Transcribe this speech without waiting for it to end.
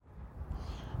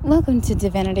Welcome to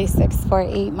Divinity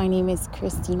 648. My name is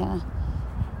Christina.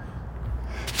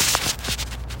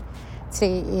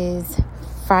 Today is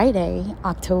Friday,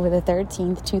 October the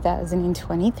 13th,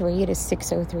 2023. It is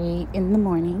 6:03 in the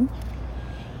morning.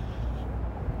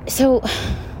 So,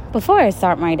 before I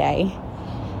start my day,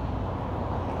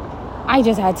 I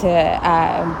just had to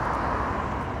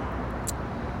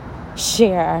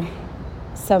share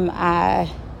some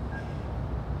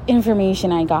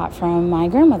information I got from my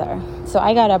grandmother. So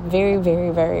I got up very, very,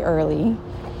 very early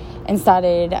and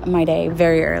started my day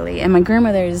very early. And my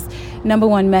grandmother's number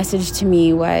one message to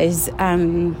me was,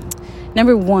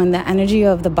 number one, the energy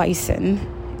of the bison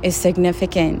is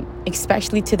significant,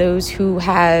 especially to those who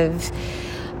have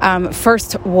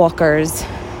first walkers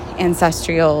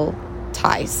ancestral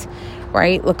ties,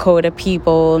 right? Lakota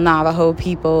people, Navajo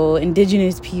people,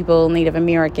 indigenous people, Native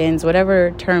Americans,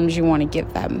 whatever terms you want to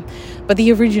give them. But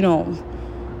the original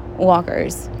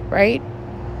walkers, right?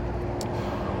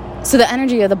 So the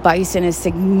energy of the bison is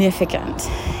significant.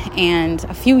 And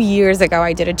a few years ago,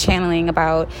 I did a channeling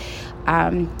about,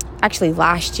 actually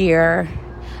last year,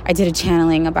 I did a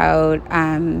channeling about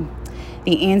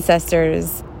the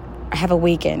ancestors have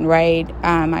awakened, right?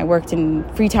 I worked in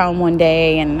Freetown one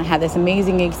day and had this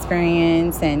amazing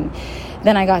experience, and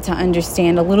then I got to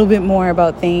understand a little bit more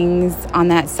about things on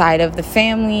that side of the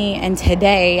family. And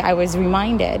today I was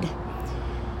reminded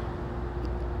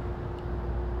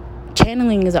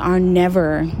channelings are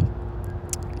never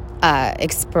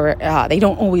they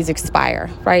don't always expire,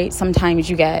 right? Sometimes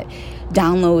you get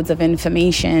downloads of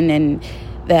information and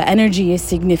the energy is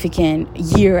significant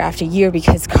year after year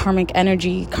because karmic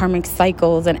energy, karmic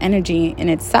cycles, and energy in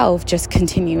itself just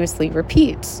continuously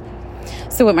repeats.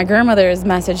 So what my grandmother's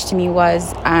message to me was,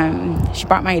 she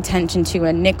brought my attention to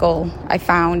a nickel I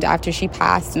found after she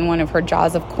passed in one of her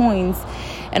jaws of coins.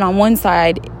 And on one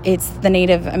side, it's the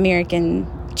Native American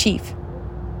chief.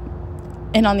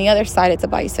 And on the other side, it's a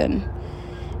bison.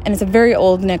 And it's a very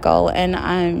old nickel.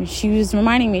 And she was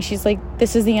reminding me, she's like,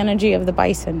 this is the energy of the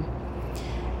bison.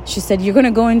 She said, you're going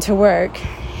to go into work,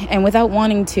 and without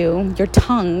wanting to, your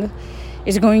tongue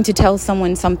is going to tell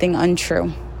someone something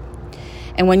untrue.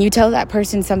 And when you tell that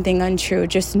person something untrue,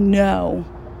 just know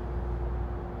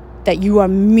that you are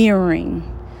mirroring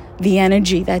the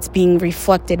energy that's being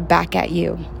reflected back at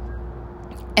you.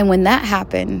 And when that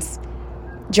happens,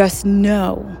 just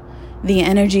know the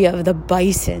energy of the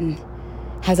bison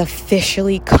has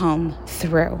officially come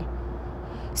through.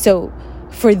 So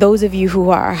for those of you who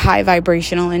are high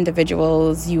vibrational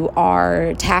individuals, you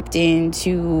are tapped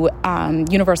into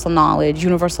universal knowledge,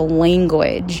 universal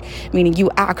language, meaning you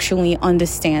actually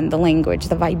understand the language,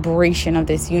 the vibration of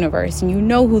this universe, and you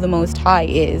know who the Most High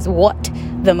is, what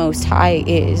the Most High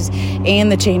is, and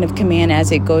the chain of command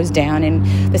as it goes down,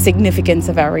 and the significance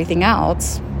of everything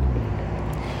else.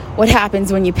 What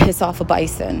happens when you piss off a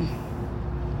bison?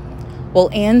 Well,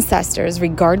 ancestors,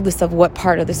 regardless of what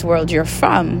part of this world you're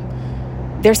from,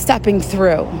 they're stepping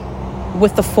through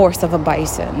with the force of a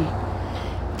bison.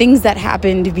 Things that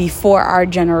happened before our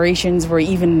generations were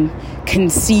even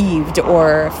conceived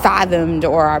or fathomed,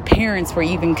 or our parents were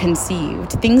even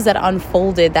conceived. Things that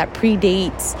unfolded that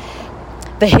predates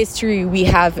the history we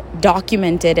have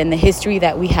documented and the history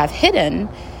that we have hidden.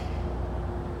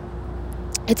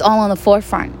 It's all on the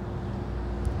forefront.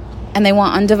 And they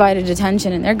want undivided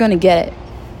attention, and they're going to get it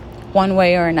one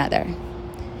way or another.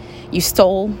 You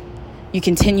stole. You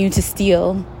continue to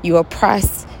steal, you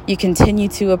oppress, you continue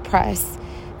to oppress.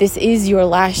 This is your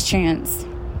last chance.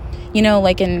 You know,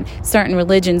 like in certain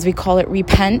religions, we call it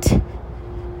repent.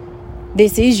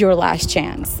 This is your last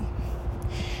chance.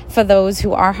 For those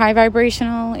who are high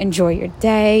vibrational, enjoy your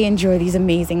day, enjoy these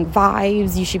amazing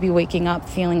vibes. You should be waking up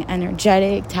feeling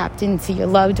energetic, tapped into your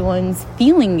loved ones,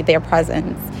 feeling their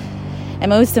presence. And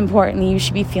most importantly, you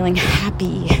should be feeling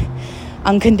happy.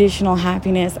 Unconditional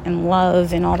happiness and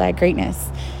love and all that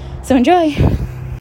greatness. So enjoy.